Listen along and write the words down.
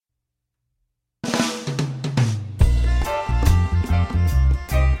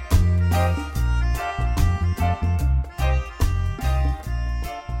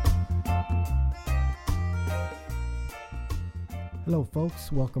Hello,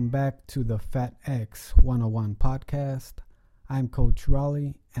 folks. Welcome back to the Fat X 101 podcast. I'm Coach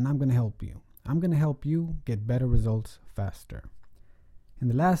Raleigh, and I'm going to help you. I'm going to help you get better results faster. In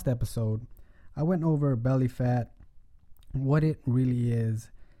the last episode, I went over belly fat, what it really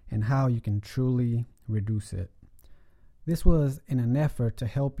is, and how you can truly reduce it. This was in an effort to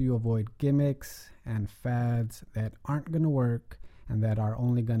help you avoid gimmicks and fads that aren't going to work and that are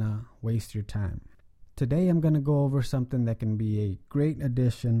only going to waste your time. Today I'm going to go over something that can be a great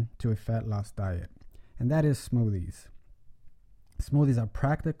addition to a fat loss diet, and that is smoothies. Smoothies are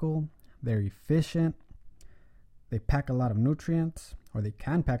practical, they're efficient, they pack a lot of nutrients, or they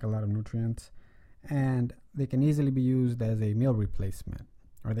can pack a lot of nutrients, and they can easily be used as a meal replacement,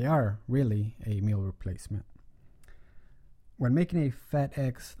 or they are really a meal replacement. When making a Fat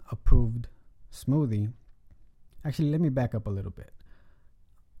X approved smoothie, actually let me back up a little bit.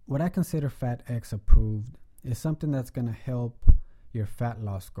 What I consider Fat X approved is something that's going to help your fat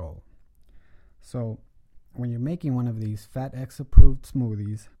loss goal. So when you're making one of these Fat X approved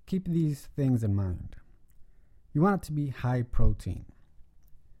smoothies, keep these things in mind. You want it to be high protein.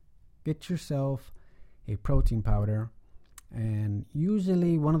 Get yourself a protein powder, and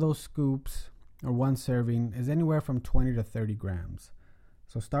usually one of those scoops or one serving is anywhere from 20 to 30 grams.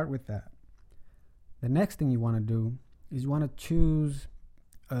 So start with that. The next thing you want to do is you want to choose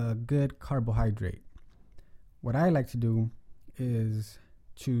a good carbohydrate. What I like to do is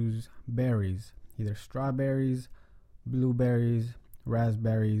choose berries, either strawberries, blueberries,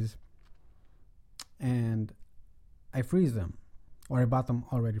 raspberries, and I freeze them, or I bought them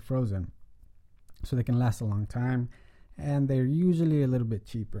already frozen so they can last a long time, and they're usually a little bit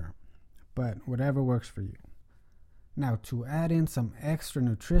cheaper, but whatever works for you. Now, to add in some extra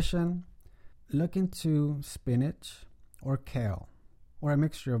nutrition, look into spinach or kale, or a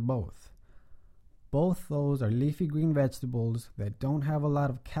mixture of both. Both those are leafy green vegetables that don't have a lot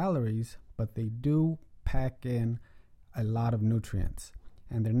of calories, but they do pack in a lot of nutrients,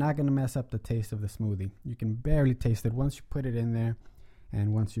 and they're not going to mess up the taste of the smoothie. You can barely taste it once you put it in there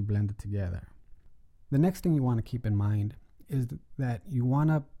and once you blend it together. The next thing you want to keep in mind is that you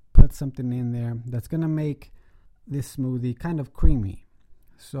want to put something in there that's going to make this smoothie kind of creamy.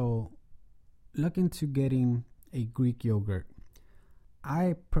 So look into getting a Greek yogurt.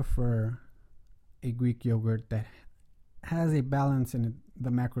 I prefer a Greek yogurt that has a balance in the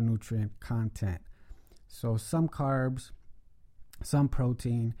macronutrient content. So some carbs, some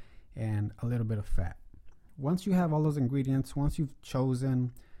protein, and a little bit of fat. Once you have all those ingredients, once you've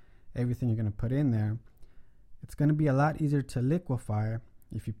chosen everything you're going to put in there, it's going to be a lot easier to liquefy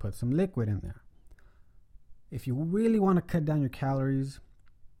if you put some liquid in there. If you really want to cut down your calories,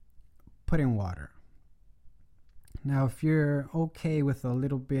 put in water. Now, if you're okay with a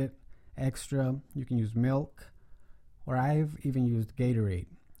little bit extra, you can use milk, or I've even used Gatorade,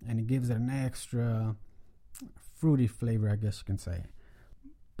 and it gives it an extra fruity flavor, I guess you can say.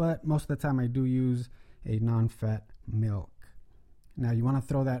 But most of the time I do use a non-fat milk. Now, you want to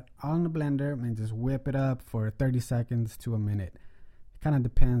throw that all in the blender and just whip it up for 30 seconds to a minute. It kind of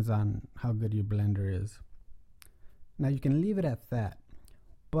depends on how good your blender is. Now, you can leave it at that,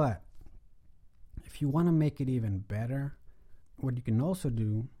 but if you want to make it even better, what you can also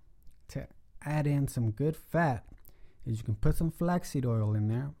do to add in some good fat is you can put some flaxseed oil in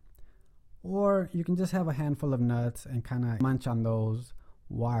there, or you can just have a handful of nuts and kind of munch on those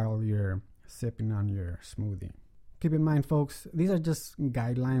while you're sipping on your smoothie. Keep in mind, folks, these are just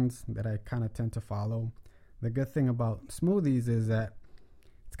guidelines that I kind of tend to follow. The good thing about smoothies is that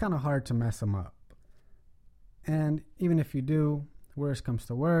it's kind of hard to mess them up. And even if you do, worst comes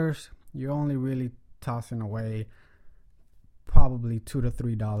to worst, you're only really tossing away probably $2 to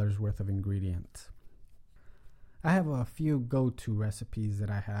 $3 worth of ingredients. I have a few go-to recipes that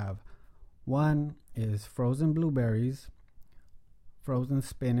I have. One is frozen blueberries, frozen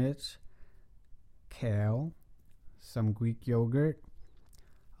spinach, kale, some Greek yogurt,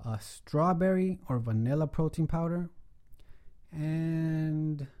 a strawberry or vanilla protein powder,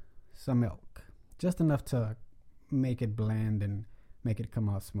 and some milk. Just enough to make it blend and make it come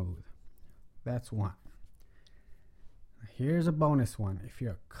out smooth. That's one. Here's a bonus one. If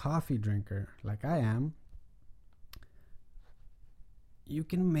you're a coffee drinker like I am, you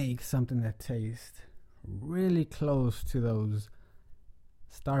can make something that tastes really close to those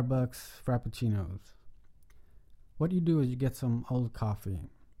Starbucks Frappuccinos. What you do is you get some old coffee,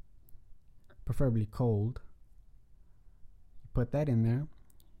 preferably cold. You put that in there.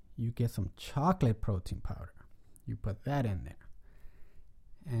 You get some chocolate protein powder. You put that in there.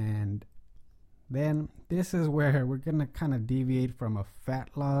 And then this is where we're going to kind of deviate from a fat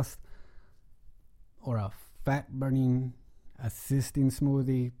loss or a fat burning assisting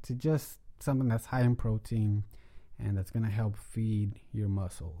smoothie to just something that's high in protein and that's going to help feed your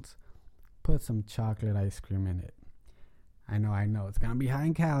muscles. Put some chocolate ice cream in it. I know, it's going to be high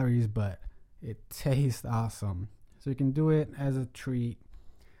in calories, but it tastes awesome. So you can do it as a treat,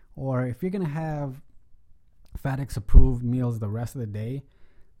 or if you're going to have FatX approved meals the rest of the day,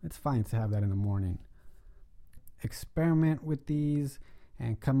 it's fine to have that in the morning. Experiment with these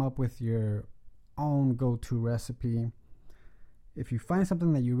and come up with your own go-to recipe. If you find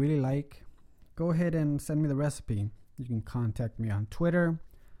something that you really like, go ahead and send me the recipe. You can contact me on Twitter,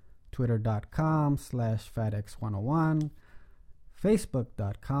 twitter.com/fatx101,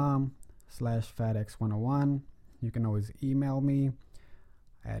 facebook.com/fatx101. You can always email me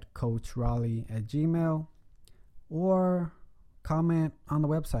at coachraleigh@gmail.com or comment on the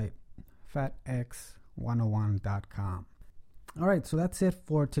website, fatx101.com. All right, so that's it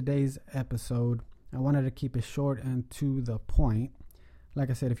for today's episode. I wanted to keep it short and to the point. Like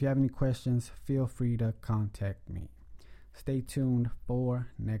I said, if you have any questions, feel free to contact me. Stay tuned for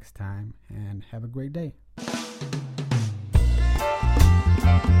next time and have a great day.